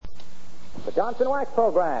the Johnson Wax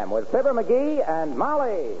Program with Fibber McGee and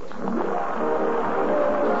Molly.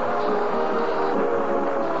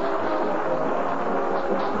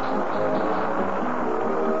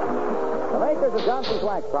 The makers of Johnson's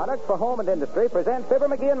Wax products for home and industry present Fibber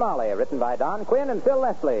McGee and Molly, written by Don Quinn and Phil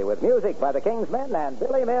Leslie, with music by the King's Men and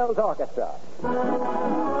Billy Mills Orchestra.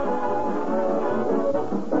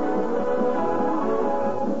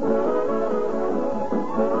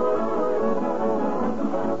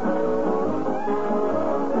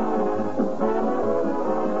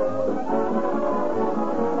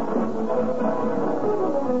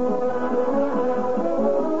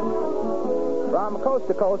 Coast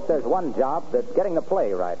to coast, there's one job that's getting the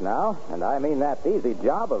play right now, and I mean that easy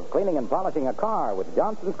job of cleaning and polishing a car with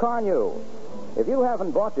Johnson's Carnu. If you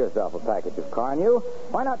haven't bought yourself a package of Carnu,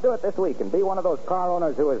 why not do it this week and be one of those car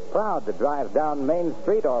owners who is proud to drive down Main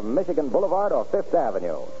Street or Michigan Boulevard or Fifth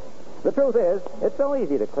Avenue? The truth is, it's so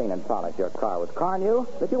easy to clean and polish your car with Carnu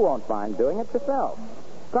that you won't mind doing it yourself.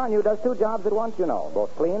 Carnu does two jobs at once, you know,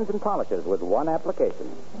 both cleans and polishes with one application.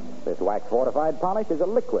 This wax-fortified polish is a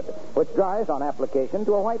liquid which dries on application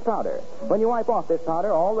to a white powder. When you wipe off this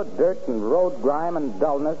powder, all the dirt and road grime and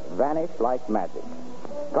dullness vanish like magic.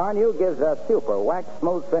 Carnu gives a super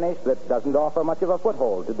wax-smooth finish that doesn't offer much of a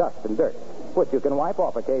foothold to dust and dirt, which you can wipe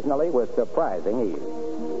off occasionally with surprising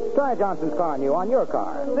ease. Try Johnson's Carnu on your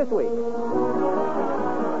car this week.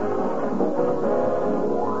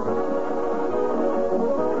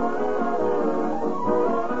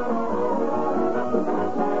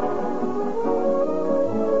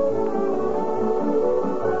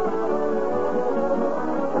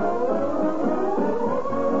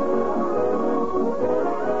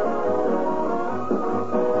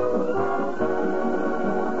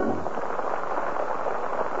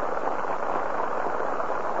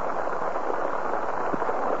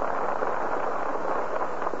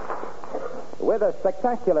 With a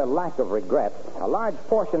spectacular lack of regret, a large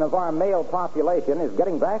portion of our male population is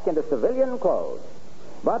getting back into civilian clothes.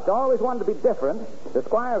 But always wanted to be different, the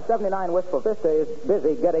Squire of 79 Wistful Vista is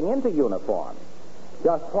busy getting into uniform.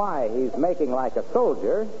 Just why he's making like a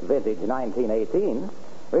soldier, vintage 1918,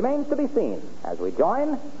 remains to be seen as we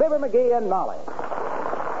join Fibber McGee and Molly.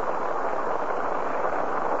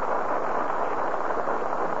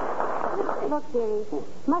 Look, dearie,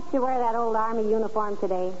 must you wear that old Army uniform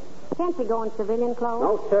today? Can't you go in civilian clothes?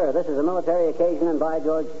 No, sir. This is a military occasion, and by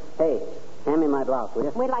George... Hey, hand me my blouse, will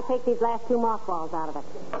you? Wait till I take these last two mothballs out of it.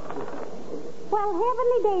 Well,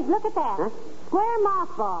 heavenly days, look at that. Huh? Square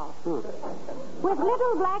mothballs. With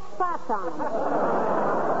little black spots on them.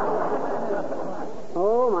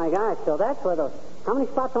 Oh, my gosh. So that's where those... How many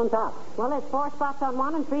spots on top? Well, there's 4 spots on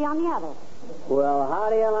one and 3 on the other. Well, how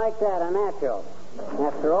do you like that, a natural?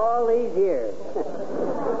 After all these years.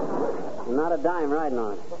 Not a dime riding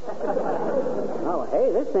on it. Oh,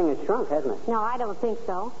 hey, this thing has shrunk, hasn't it? No, I don't think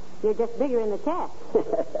so. You're just bigger in the chest.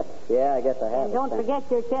 Yeah, I guess I have. And don't forget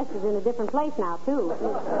your chest is in a different place now, too.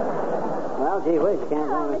 Well, gee whiz, you can't...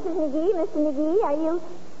 Hello, Mrs. McGee. Mr. McGee, are you...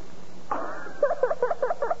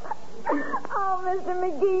 Oh, Mr.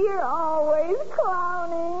 McGee, you're always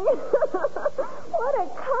clowning. What a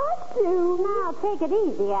costume. Now, take it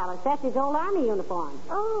easy, Alice. That's his old Army uniform.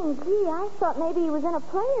 Oh, gee, I thought maybe he was in a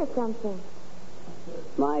play or something.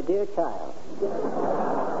 My dear child,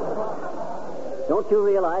 don't you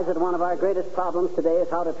realize that one of our greatest problems today is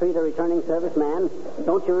how to treat a returning serviceman?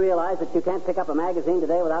 Don't you realize that you can't pick up a magazine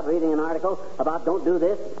today without reading an article about don't do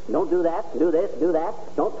this, don't do that, do this, do that,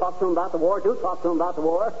 don't talk to him about the war, do talk to him about the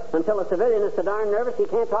war, until a civilian is so darn nervous he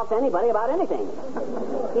can't talk to anybody about anything.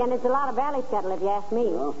 Yeah, and it's a lot of valley scuttle, if you ask me.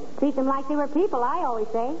 Oh. Treat them like they were people, I always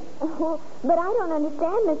say. But I don't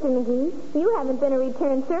understand, Mr. McGee. You haven't been a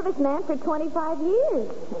returned serviceman for 25 years.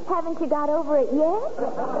 Haven't you got over it yet?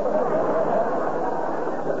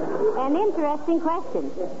 An interesting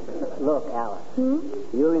question. Look, Alice.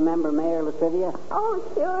 You remember Mayor Latrivia? Oh,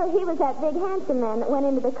 sure. He was that big handsome man that went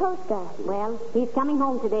into the Coast Guard. Well, he's coming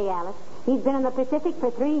home today, Alice. He's been in the Pacific for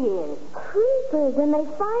 3 years. Creepers, and they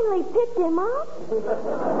finally picked him up?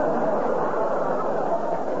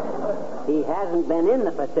 He hasn't been in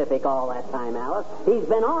the Pacific all that time, Alice. He's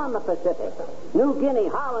been on the Pacific. New Guinea,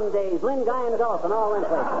 Hollandaise, Lingayen Gulf, and all them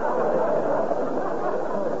places.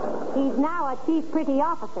 He's now a chief pretty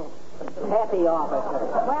officer. Petty officer.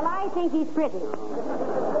 Well, I think he's pretty.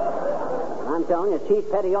 I'm telling you, chief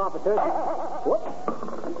petty officer. Whoop.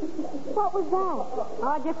 What was that?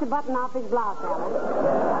 Oh, just a button off his blouse, Alice.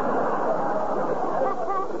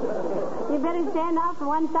 You better stand off to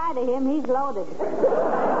one side of him. He's loaded.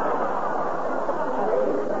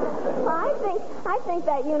 I think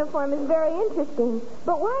that uniform is very interesting.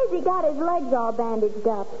 But why has he got his legs all bandaged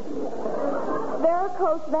up?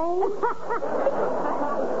 varicose veins?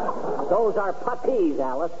 Those are puttees,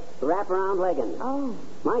 Alice. Wrap-around leggings. Oh.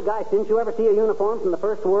 My gosh, didn't you ever see a uniform from the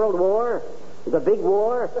First World War? The big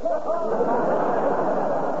war?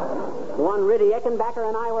 The one Riddy Eckenbacker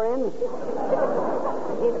and I were in?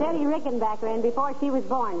 It's Eddie Rickenbacker in before she was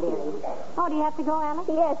born, dearie. Oh, do you have to go, Alice?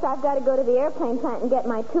 Yes, I've got to go to the airplane plant and get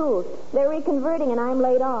my tools. They're reconverting and I'm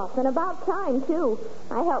laid off. And about time, too.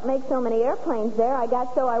 I helped make so many airplanes there, I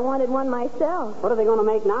got so I wanted one myself. What are they going to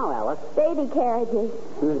make now, Alice? Baby carriages.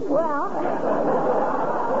 Well...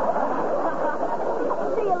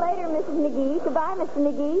 See you later, Mrs. McGee. Goodbye, Mr.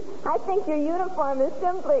 McGee. I think your uniform is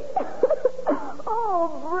simply...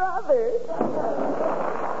 oh, brother.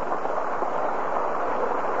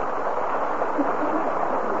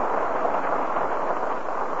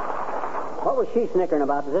 What was she snickering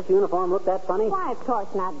about? Does this uniform look that funny? Why, of course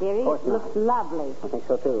not, dearie. Of course It not. looks lovely. I think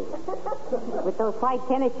so, too. With those white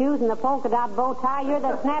tennis shoes and the polka dot bow tie, you're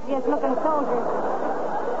the snappiest looking soldier.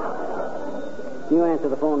 You answer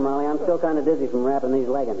the phone, Molly. I'm still kind of dizzy from wrapping these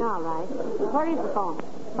leggings. All right. Where is the phone?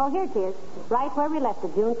 Oh, here it is. Right where we left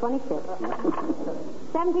it, June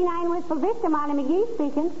 26th. 79 Wistful Vista, Molly McGee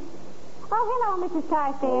speaking. Oh, hello, Mrs.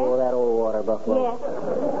 Carstairs. Oh, that old water buffalo. Yes.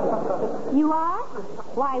 You are?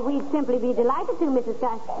 Why, we'd simply be delighted to, Mrs.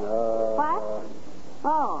 Carstairs. What?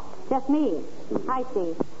 Oh, just me. I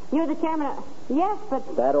see. You're the chairman of... Yes,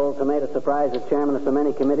 but... That old tomato surprise is chairman of so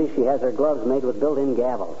many committees, she has her gloves made with built-in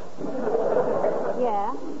gavels.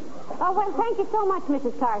 Yeah. Oh, well, thank you so much,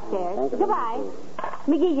 Mrs. Carstairs. Thank you. Goodbye.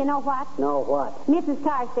 McGee, you know what? No, what? Mrs.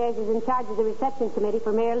 Carstairs is in charge of the reception committee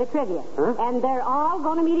for Mayor Latrivia. Huh? And they're all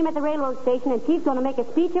going to meet him at the railroad station, and she's going to make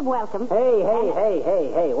a speech of welcome. Hey,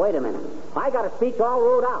 wait a minute. I got a speech all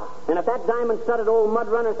wrote out. And if that diamond-studded old mud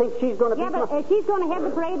runner thinks she's going to Yeah, but she's going to have the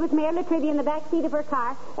parade with Mayor Latrivia in the back seat of her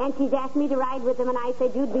car, and she's asked me to ride with him, and I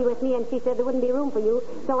said you'd be with me, and she said there wouldn't be room for you.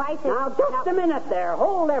 So I said... Now, just a minute there.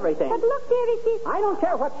 Hold everything. But look, dearie, she's... I don't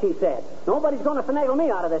care what she said. Nobody's going to finagle me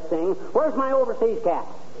out of this thing. Where's my overseas cap?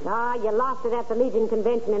 Ah, you lost it at the Legion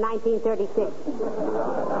Convention in 1936.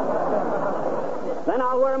 Then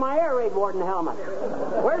I'll wear my air raid warden helmet.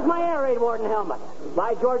 Where's my air raid warden helmet?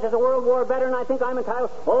 By George, as a World War veteran, I think I'm entitled...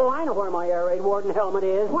 Oh, I know where my air raid warden helmet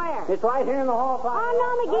is. Where? It's right here in the hall. Oh,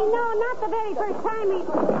 no, McGee, no, not the very first time he...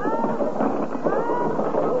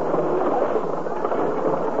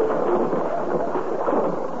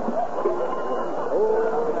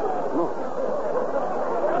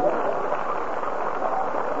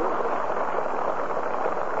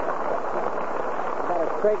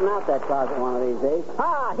 Straighten out that closet one of these days.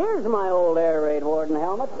 Ah, here's my old air raid warden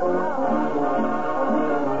helmet.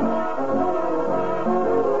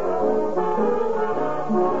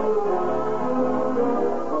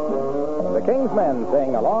 The King's Men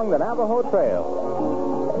sing Along the Navajo Trail.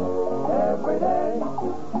 Every day,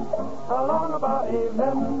 along about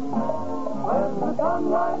evening, when the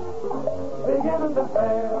sunlight beginning to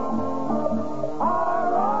fail, I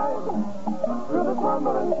ride through the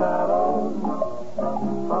slumbering shadows,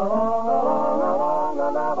 along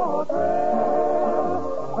the Navajo Trail.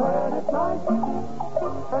 When it's night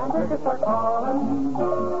and crickets are calling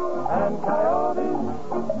and coyotes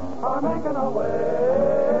are making a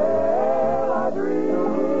wail, I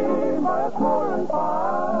dream by a smoldering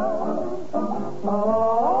fire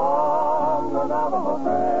along the Navajo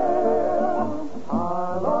Trail. I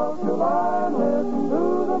love to lie and listen to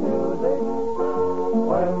the music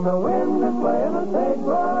when the wind is playing a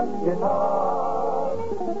sagebrush guitar.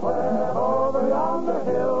 When over yonder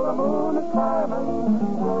hill the moon is climbing,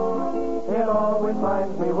 it always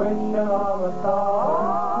finds me wishing on a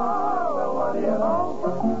star. Well, what do you know?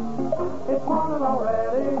 It's morning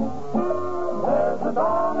already. There's the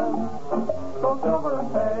dawning, so silver and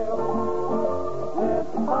pale.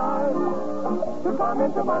 It's time to climb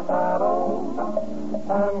into my saddle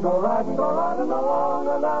and go riding along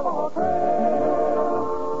the Navajo Trail.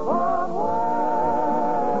 But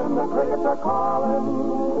when the crickets are calling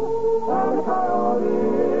and the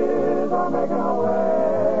coyotes are making a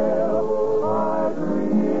wail, I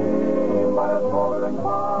dream by a smoldering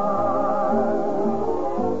fire.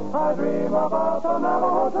 I dream about the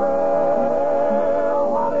Navajo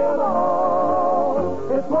Trail. What do you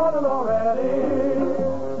know? It's morning already.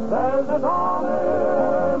 There's the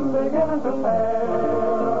dawning beginning to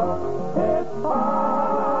pale. It's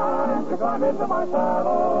time to climb into my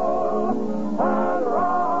saddle and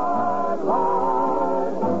ride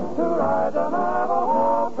to ride the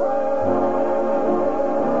Navajo Trail.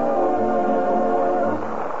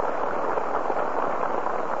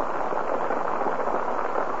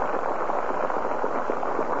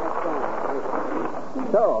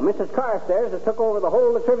 So, Mrs. Carstairs has took over the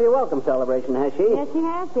whole Latrivia welcome celebration, has she? Yes, she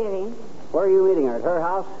has, dearie. Where are you meeting her? At her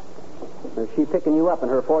house? Or is she picking you up in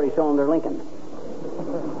her 40-cylinder Lincoln?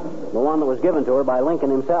 The one that was given to her by Lincoln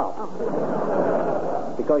himself.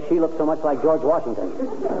 Because she looked so much like George Washington.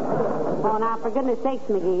 Oh, now, for goodness sakes,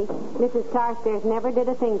 McGee, Mrs. Carstairs never did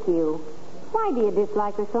a thing to you. Why do you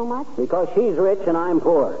dislike her so much? Because she's rich and I'm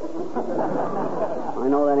poor. I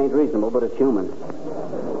know that ain't reasonable, but it's human.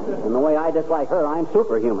 And the way I dislike her, I'm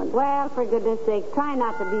superhuman. Well, for goodness sakes, try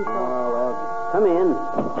not to be so... Oh, well, come in.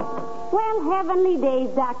 Well, heavenly days,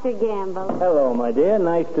 Dr. Gamble. Hello, my dear.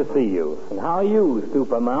 Nice to see you. And how are you,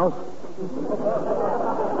 Super Mouse?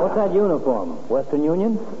 What's that uniform? Western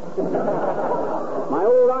Union? My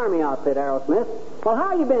old Army outfit, Aerosmith. Well,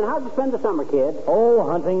 how you been? How'd you spend the summer, kid? Oh,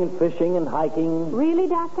 hunting and fishing and hiking. Really,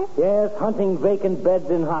 Doctor? Yes, hunting vacant beds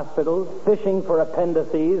in hospitals, fishing for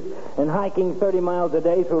appendices, and hiking 30 miles a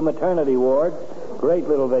day through maternity wards. Great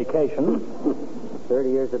little vacation. 30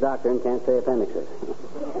 years a doctor and can't say appendixes.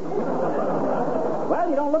 Well,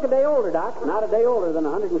 you don't look a day older, Doc. Not a day older than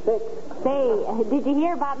 106. Say, did you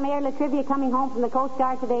hear about Mayor Latrivia coming home from the Coast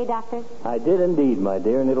Guard today, Doctor? I did indeed, my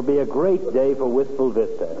dear, and it'll be a great day for Wistful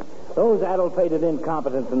Vista. Those addle-pated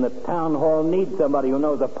incompetents in the town hall need somebody who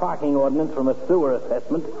knows a parking ordinance from a sewer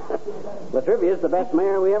assessment. Latrivia's the best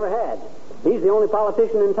mayor we ever had. He's the only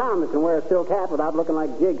politician in town that can wear a silk hat without looking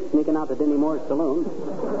like Jiggs sneaking out to Dinty Moore's saloon.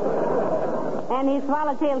 And his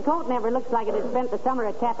swallowtail coat never looks like it had spent the summer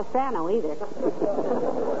at Capistrano, either.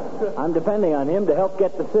 I'm depending on him to help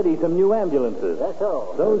get the city some new ambulances. That's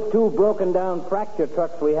so. Those 2 broken-down fracture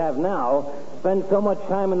trucks we have now spend so much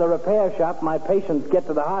time in the repair shop, my patients get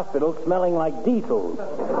to the hospital smelling like diesels.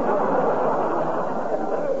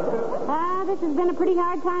 This has been a pretty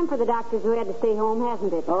hard time for the doctors who had to stay home,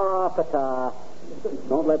 hasn't it? Oh, pata.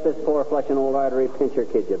 Don't let this poor flushing old artery pinch or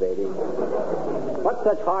kid you, baby. What's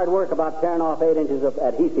such hard work about tearing off 8 inches of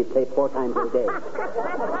adhesive tape 4 times a day?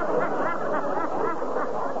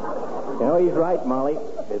 You know, he's right, Molly.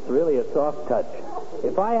 It's really a soft touch.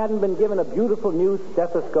 If I hadn't been given a beautiful new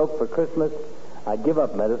stethoscope for Christmas, I'd give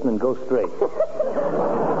up medicine and go straight.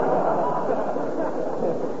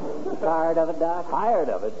 Tired of it, Doc? Tired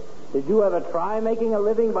of it? Did you ever try making a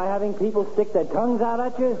living by having people stick their tongues out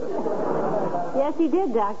at you? Yes, he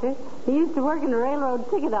did, Doctor. He used to work in a railroad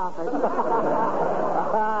ticket office.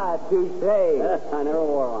 Ah, touche. I never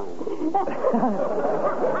wore one.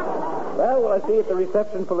 Well, will I see you at the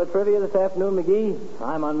reception for Latrivia this afternoon, McGee?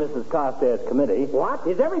 I'm on Mrs. Carstairs' committee. What?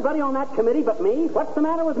 Is everybody on that committee but me? What's the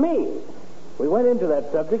matter with me? We went into that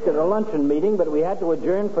subject at a luncheon meeting, but we had to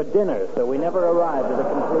adjourn for dinner, so we never arrived at a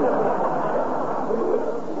conclusion.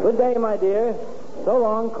 Good day, my dear. So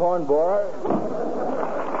long, corn borer.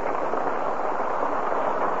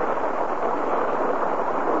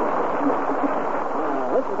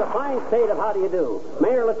 This is a fine state of how do you do.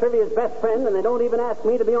 Mayor Latrivia's best friend, and they don't even ask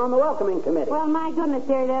me to be on the welcoming committee. Well, my goodness,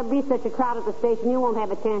 dear, there'll be such a crowd at the station, you won't have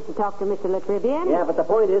a chance to talk to Mr. Latrivia. Yeah, but the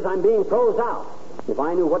point is I'm being froze out. If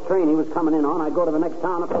I knew what train he was coming in on, I'd go to the next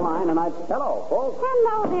town up the line, and I'd... Hello, folks.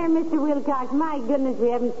 Hello there, Mr. Wilcox. My goodness, we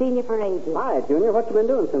haven't seen you for ages. Hi, Junior. What you been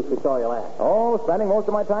doing since we saw you last? Oh, spending most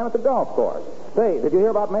of my time at the golf course. Say, did you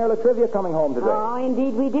hear about Mayor Latrivia coming home today? Oh,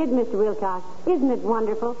 indeed we did, Mr. Wilcox. Isn't it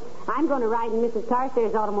wonderful? I'm going to ride in Mrs.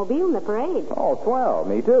 Carstairs' automobile in the parade. Oh, swell.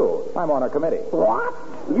 Me, too. I'm on her committee. What?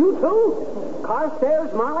 You too?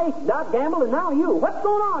 Carstairs, Molly, Doc Gamble, and now you. What's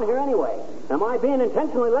going on here anyway? Am I being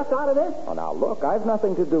intentionally left out of this? Oh, now, look, I've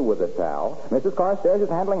nothing to do with it, pal. Mrs. Carstairs is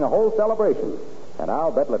handling the whole celebration. And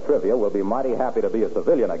I'll bet Latrivia will be mighty happy to be a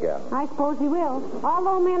civilian again. I suppose he will.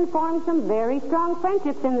 Although men formed some very strong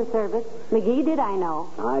friendships in the service. McGee did, I know.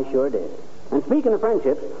 I sure did. And speaking of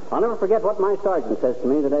friendships, I'll never forget what my sergeant says to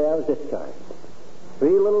me the day I was discharged. 3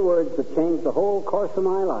 little words that changed the whole course of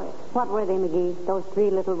my life. What were they, McGee, those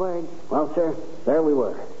 3 little words? Well, sir, there we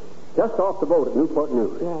were. Just off the boat at Newport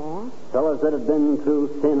News. Yeah? Fellas that had been through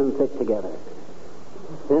thin and thick together.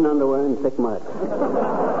 Thin underwear and thick mud.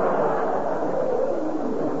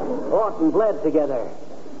 Fought and bled together.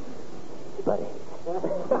 Buddy.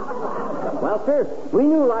 Well, sir, we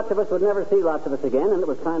knew lots of us would never see lots of us again, and it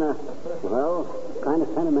was kind of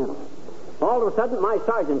sentimental. All of a sudden, my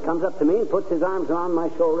sergeant comes up to me and puts his arms around my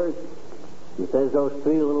shoulders and says those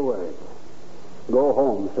 3 little words. Go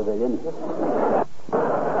home, civilian.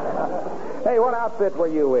 Hey, what outfit were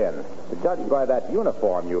you in? To judge by that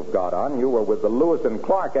uniform you've got on, you were with the Lewis and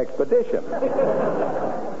Clark expedition.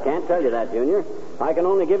 Can't tell you that, Junior. I can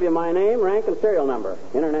only give you my name, rank, and serial number.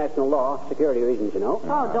 International law, security reasons, you know.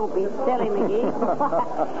 Oh, don't be silly, McGee.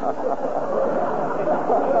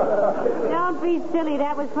 Don't be silly.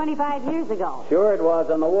 That was 25 years ago. Sure it was,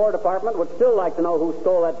 and the War Department would still like to know who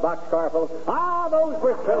stole that boxcar full. Ah, those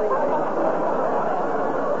were thrilling.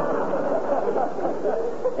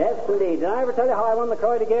 Yes, indeed. Did I ever tell you how I won the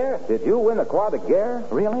Croix de Guerre? Did you win the Croix de Guerre?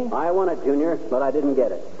 Really? I won it, Junior, but I didn't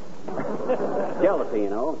get it. Jealousy, you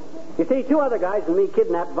know. You see, 2 other guys and me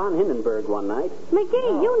kidnapped von Hindenburg one night.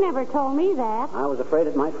 McGee, you never told me that. I was afraid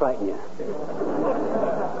it might frighten you.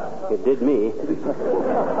 It did me.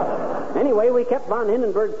 Anyway, we kept von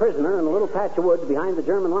Hindenburg prisoner in a little patch of woods behind the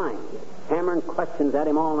German lines, hammering questions at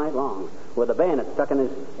him all night long, with a bayonet stuck in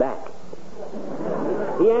his back.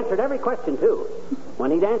 He answered every question, too.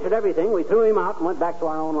 When he'd answered everything, we threw him out and went back to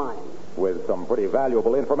our own lines. With some pretty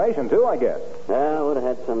valuable information, too, I guess. Well, would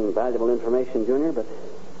have had some valuable information, Junior, but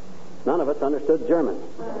none of us understood German.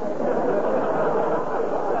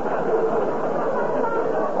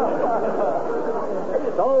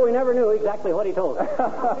 So we never knew exactly what he told us.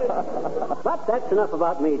 But that's enough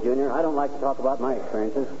about me, Junior. I don't like to talk about my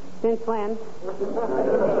experiences. Since when?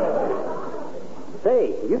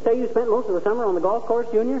 Say, you spent most of the summer on the golf course,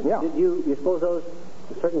 Junior? Yeah. Did you suppose those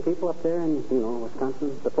certain people up there in,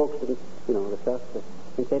 Wisconsin, the folks that, the stuff,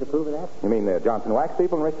 think they'd approve of that? You mean the Johnson Wax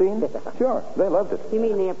people in Racine? Sure, they loved it. You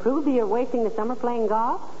mean they approved of your wasting the summer playing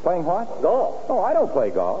golf? Playing what? Golf. Oh, I don't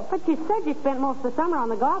play golf. But you said you spent most of the summer on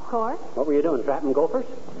the golf course. What were you doing, trapping gophers?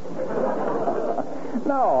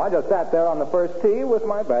 No, I just sat there on the first tee with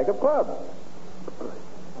my bag of clubs.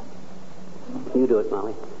 You do it,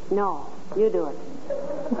 Molly. No, you do it.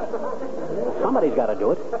 Somebody's got to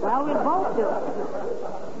do it. Well, we'll both do it.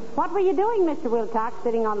 What were you doing, Mr. Wilcox,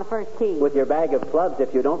 sitting on the first tee? With your bag of clubs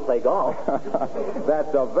if you don't play golf.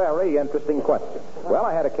 That's a very interesting question. Well,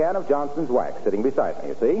 I had a can of Johnson's Wax sitting beside me,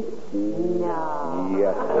 you see? No.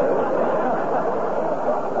 Yes, sir.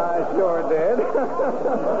 I sure did.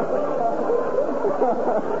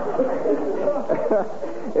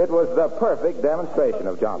 It was the perfect demonstration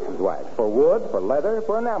of Johnson's Wax. For wood, for leather,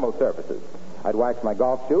 for enamel surfaces. I'd wax my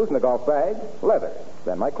golf shoes in the golf bag, leather.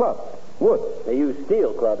 Then my clubs, wood. They use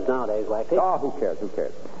steel clubs nowadays, Waxy. Oh, who cares?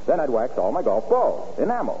 Then I'd wax all my golf balls,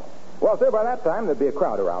 enamel. Well, sir, by that time, there'd be a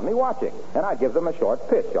crowd around me watching, and I'd give them a short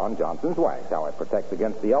pitch on Johnson's Wax, how it protects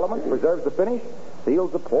against the elements, preserves the finish,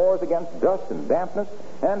 seals the pores against dust and dampness,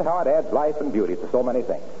 and how it adds life and beauty to so many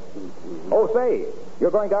things. Oh, say,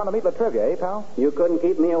 you're going down to meet Latrivia, eh, pal? You couldn't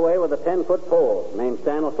keep me away with a 10-foot pole named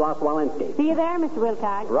Stanislaus Walensky. See you there, Mr.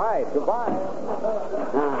 Wilcox. Right. Goodbye.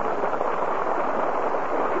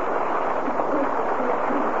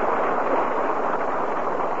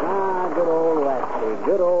 Good old Waxy.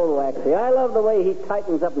 Good old Waxy. I love the way he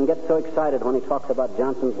tightens up and gets so excited when he talks about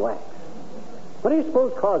Johnson's Wax. What do you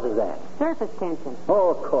suppose causes that? Surface tension. Oh,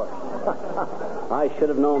 of course. I should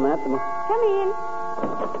have known that. Come in.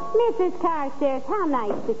 Mrs. Carstairs, how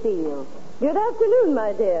nice to see you. Good afternoon,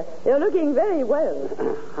 my dear. You're looking very well.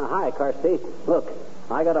 Hi, Carsty. Look,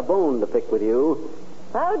 I got a bone to pick with you.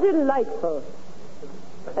 How delightful.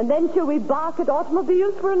 And then shall we bark at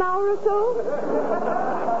automobiles for an hour or so?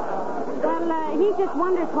 Well, he just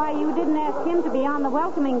wonders why you didn't ask him to be on the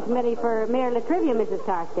welcoming committee for Mayor Latrivia, Mrs.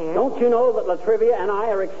 Carstairs. Don't you know that Latrivia and I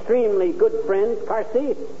are extremely good friends,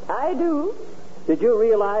 Carsty? I do. Did you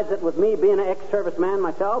realize that with me being an ex-serviceman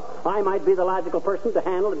myself, I might be the logical person to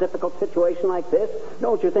handle a difficult situation like this?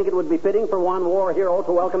 Don't you think it would be fitting for one war hero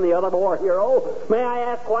to welcome the other war hero? May I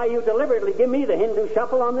ask why you deliberately give me the Hindu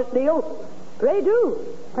shuffle on this deal? Pray do.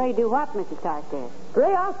 Pray do what, Mrs. Carstairs?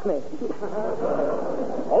 Pray ask me.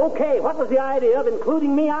 Okay, what was the idea of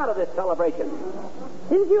including me out of this celebration?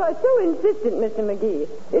 Since you are so insistent, Mr. McGee,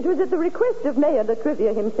 it was at the request of Mayor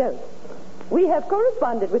Latrivia himself. We have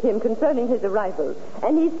corresponded with him concerning his arrival,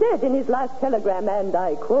 and he said in his last telegram, and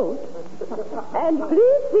I quote, "And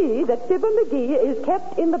please see that Fibber McGee is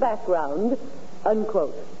kept in the background,"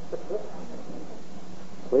 unquote.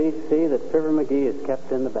 Please see that Fibber McGee is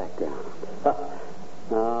kept in the background.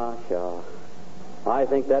 Sure. I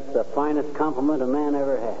think that's the finest compliment a man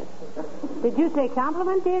ever had. Did you say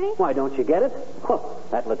compliment, dearie? Why, don't you get it?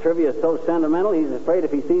 That Latrivia is so sentimental, he's afraid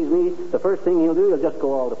if he sees me, the first thing he'll do, he'll just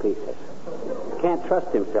go all to pieces. Can't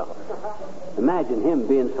trust himself. Imagine him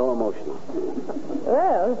being so emotional.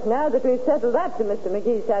 Well, now that we've settled that to Mr.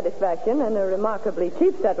 McGee's satisfaction, and a remarkably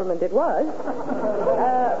cheap settlement it was,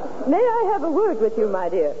 may I have a word with you, my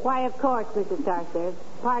dear? Why, of course, Mrs. Carstairs.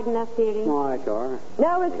 Pardon us, dearie. Why, sure.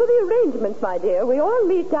 Now, as for the arrangements, my dear, we all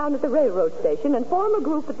meet down at the railroad station and form a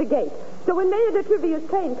group at the gate. So when Mayor Latrivia's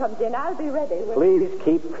train comes in, I'll be ready. Please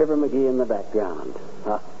keep Fibber McGee in the background.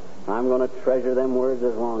 I'm going to treasure them words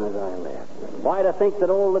as long as I live. Why to think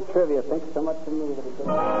that old Latrivia thinks so much of me that he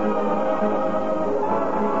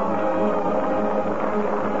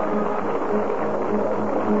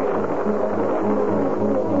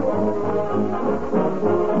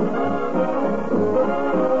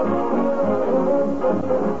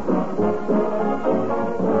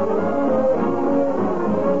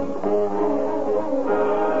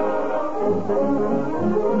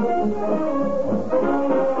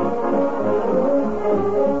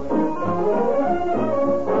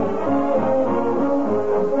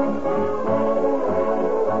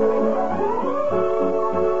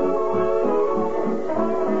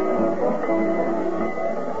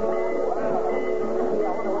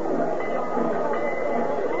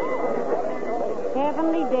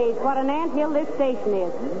heavenly days, what an anthill this station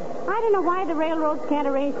is. I don't know why the railroads can't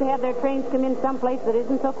arrange to have their trains come in someplace that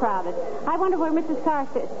isn't so crowded. I wonder where Mrs.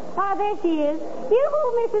 Carstairs... Oh, there she is.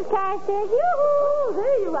 Yoo-hoo, Mrs. Carstairs, yoo-hoo! Oh,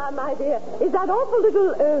 there you are, my dear. Is that awful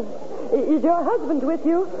little, is your husband with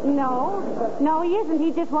you? No. No, he isn't.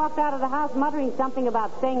 He just walked out of the house muttering something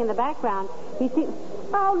about staying in the background. He seems...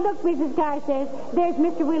 Oh, look, Mrs. Carstairs. There's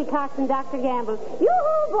Mr. Wilcox and Dr. Gamble.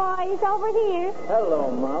 Yoo-hoo, boys, over here.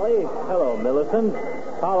 Hello, Molly. Hello, Millicent.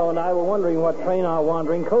 Paolo and I were wondering what train our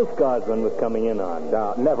wandering Coast Guardsman was coming in on.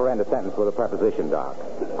 Never end a sentence with a preposition, Doc.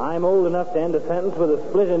 I'm old enough to end a sentence with a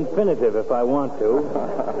split infinitive if I want to.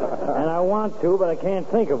 And I want to, but I can't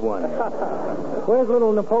think of one. Where's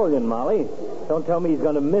little Napoleon, Molly? Don't tell me he's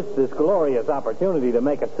going to miss this glorious opportunity to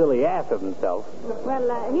make a silly ass of himself.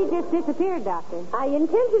 Well, he just disappeared, Doctor. I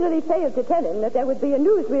intentionally failed to tell him that there would be a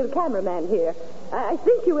newsreel cameraman here. I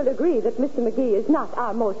think you will agree that Mr. McGee is not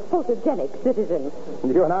our most photogenic citizen.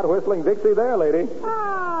 You're not whistling Dixie there, lady. Oh,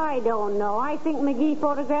 I don't know. I think McGee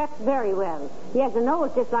photographs very well. He has a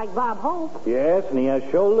nose just like Bob Hope. Yes, and he has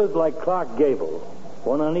shoulders like Clark Gable.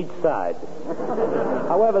 One on each side.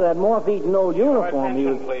 However, that moth-eaten old uniform he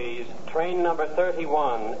was... Please. Train number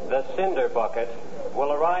 31, the Cinder Bucket,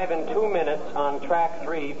 will arrive in 2 minutes on track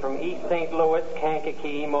 3 from East St. Louis,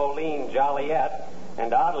 Kankakee, Moline, Joliet,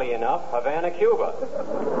 and oddly enough, Havana, Cuba.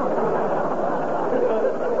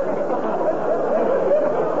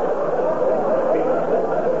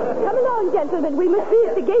 Come along, gentlemen. We must be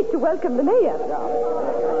at the gate to welcome the mayor.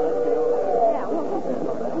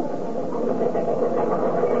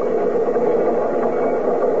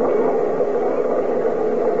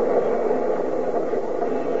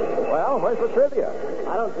 Well, where's the trivia?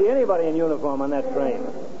 I don't see anybody in uniform on that train.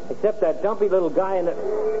 Except that dumpy little guy in the...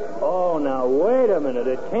 Oh, now, wait a minute.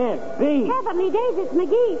 It can't be. Heavenly days, it's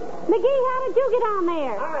McGee. McGee, how did you get on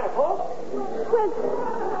there? Well,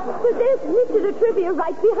 there's Mr. the Trivia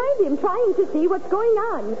right behind him, trying to see what's going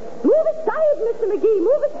on. Move aside, Mr. McGee.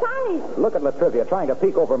 Move aside. Look at Latrivia trying to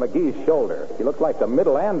peek over McGee's shoulder. She looks like the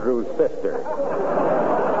middle Andrews sister.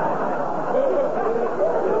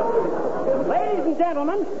 Ladies and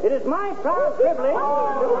gentlemen, it is my proud privilege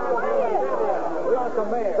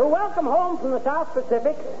to welcome home from the South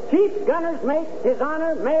Pacific Chief Gunner's Mate, His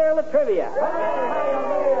Honor, Mayor Latrivia.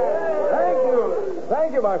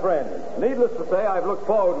 Thank you, my friend. Needless to say, I've looked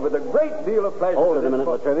forward with a great deal of pleasure. Hold it a minute,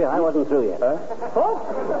 Latrivia. I wasn't through yet. Folks,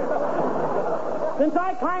 since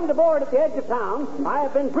I climbed aboard at the edge of town, I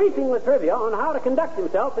have been briefing Latrivia on how to conduct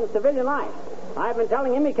himself in civilian life. I've been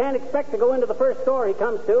telling him he can't expect to go into the first store he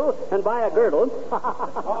comes to and buy a girdle.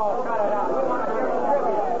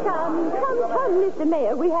 Come, Mr.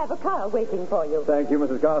 Mayor. We have a car waiting for you. Thank you,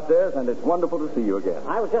 Mrs. Carstairs, and it's wonderful to see you again.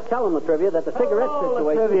 I was just telling Latrivia that the cigarette situation...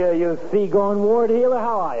 Latrivia, you seagoing ward healer.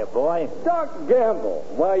 How are you, boy? Doc Gamble,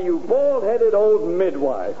 why, you bald-headed old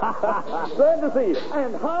midwife. Glad to see you.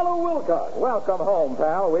 And Harlow Wilcox. Welcome home,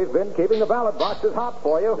 pal. We've been keeping the ballot boxes hot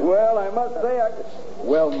for you. Well, I must say,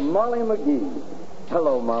 Well, Molly McGee.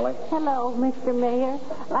 Hello, Molly. Hello, Mr. Mayor.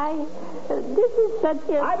 This is such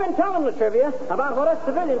a... I've been telling Latrivia about what us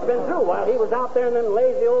civilians been through while he was out there in them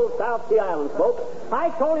lazy old South Sea Islands, folks. I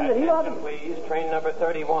told him that he ought to... Please, train number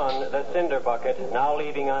 31, the Cinder Bucket, now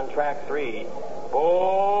leaving on track 3.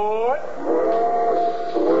 Board!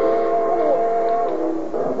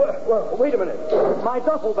 Well, wait a minute. My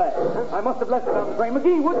duffel bag. I must have left it on the train.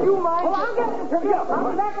 McGee, would you mind? Oh, I'll get it, Latrivia. I'll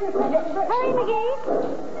be back in a second. Hurry, McGee.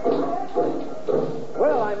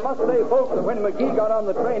 Well, I must say, folks, that when McGee got on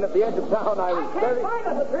the train at the edge of town, I was very... Find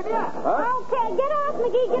us, Latrivia. Huh? Okay, get off,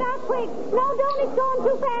 McGee. Get off quick. No, don't. It's going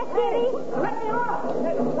too fast, Kitty. Let me off.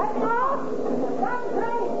 Let me off. Stop the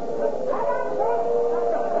train.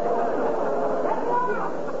 Let me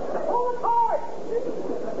off. Hold the cord.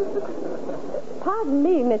 Pardon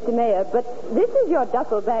me, Mr. Mayor, but this is your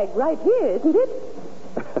duffel bag right here, isn't it?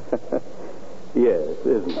 Yes,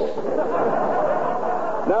 isn't it?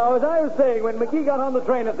 Now, as I was saying, when McGee got on the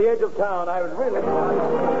train at the edge of town, I was really...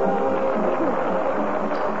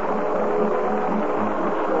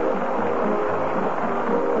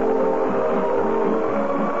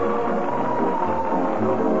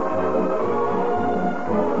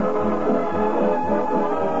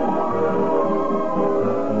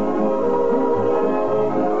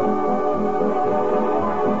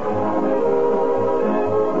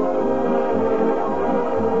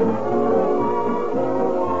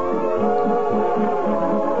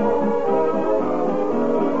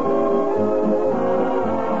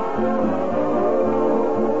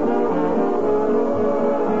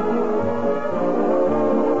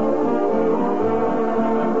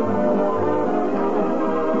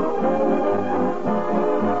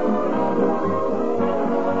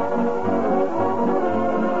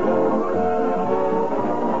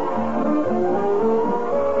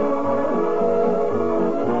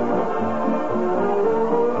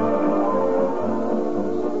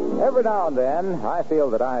 now and then, I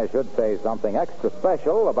feel that I should say something extra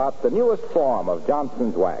special about the newest form of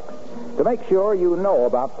Johnson's wax. To make sure you know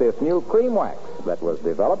about this new cream wax that was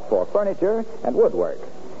developed for furniture and woodwork.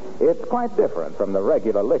 It's quite different from the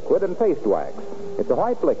regular liquid and paste wax. It's a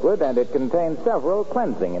white liquid, and it contains several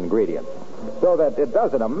cleansing ingredients, so that it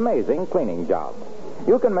does an amazing cleaning job.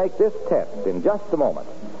 You can make this test in just a moment.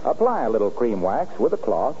 Apply a little cream wax with a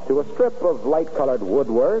cloth to a strip of light-colored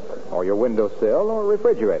woodwork or your windowsill or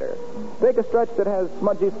refrigerator. Take a stretch that has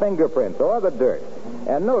smudgy fingerprints or other dirt,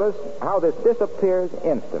 and notice how this disappears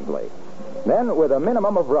instantly. Then, with a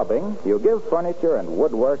minimum of rubbing, you give furniture and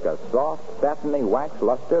woodwork a soft, satiny wax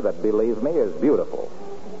luster that, believe me, is beautiful.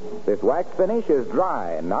 This wax finish is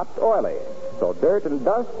dry and not oily, so dirt and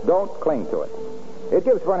dust don't cling to it. It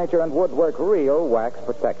gives furniture and woodwork real wax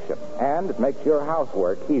protection, and it makes your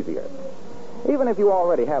housework easier. Even if you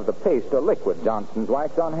already have the paste or liquid Johnson's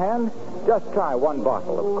wax on hand, just try one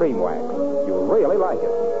bottle of cream wax. You'll really like it.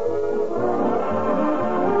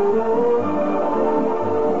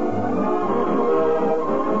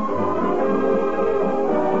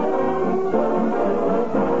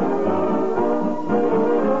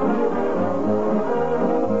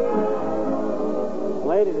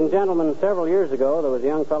 Ladies and gentlemen, several years ago, there was a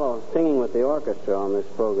young fellow singing with the orchestra on this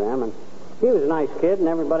program, and he was a nice kid, and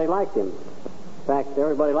everybody liked him. In fact,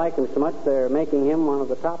 everybody liked him so much they're making him one of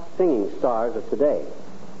the top singing stars of today.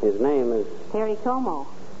 His name is Perry Como,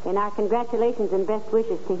 and our congratulations and best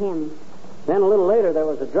wishes to him. Then a little later, there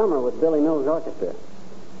was a drummer with Billy Mills Orchestra,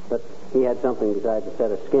 but he had something besides a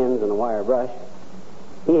set of skins and a wire brush.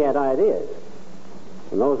 He had ideas,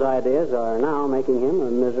 and those ideas are now making him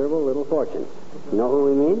a miserable little fortune. You know who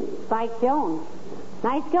we mean? Spike Jones.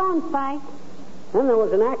 Nice going, Spike. Then there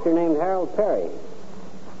was an actor named Harold Perry.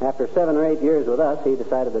 After 7 or 8 years with us, he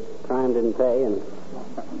decided that crime didn't pay, and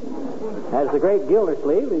as the great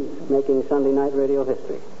Gildersleeve, he's making Sunday night radio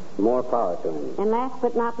history. More power to him. And last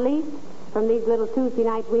but not least, from these little Tuesday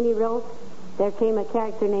night weenie roasts, there came a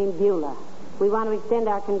character named Beulah. We want to extend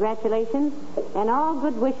our congratulations and all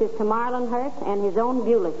good wishes to Marlon Hurt and his own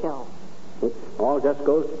Beulah show. It all just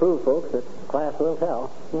goes to prove, folks, that class will tell.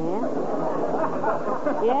 Yeah?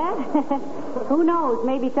 Yeah? Who knows?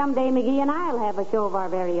 Maybe someday McGee and I'll have a show of our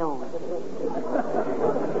very own.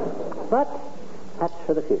 But that's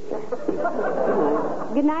for the future.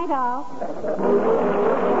 Good night, all.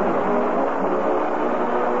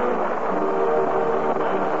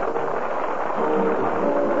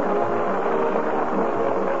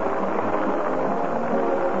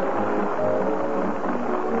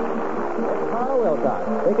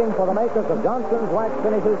 Speaking for the makers of Johnson's Wax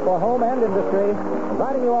Finishes for Home and Industry,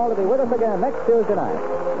 inviting you all to be with us again next Tuesday night.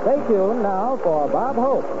 Stay tuned now for Bob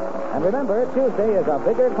Hope. And remember, Tuesday is a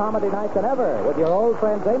bigger comedy night than ever, with your old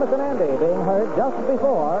friends Amos and Andy being heard just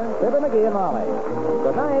before Fibber McGee and Molly.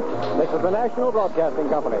 Good night. This is the National Broadcasting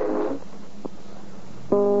Company.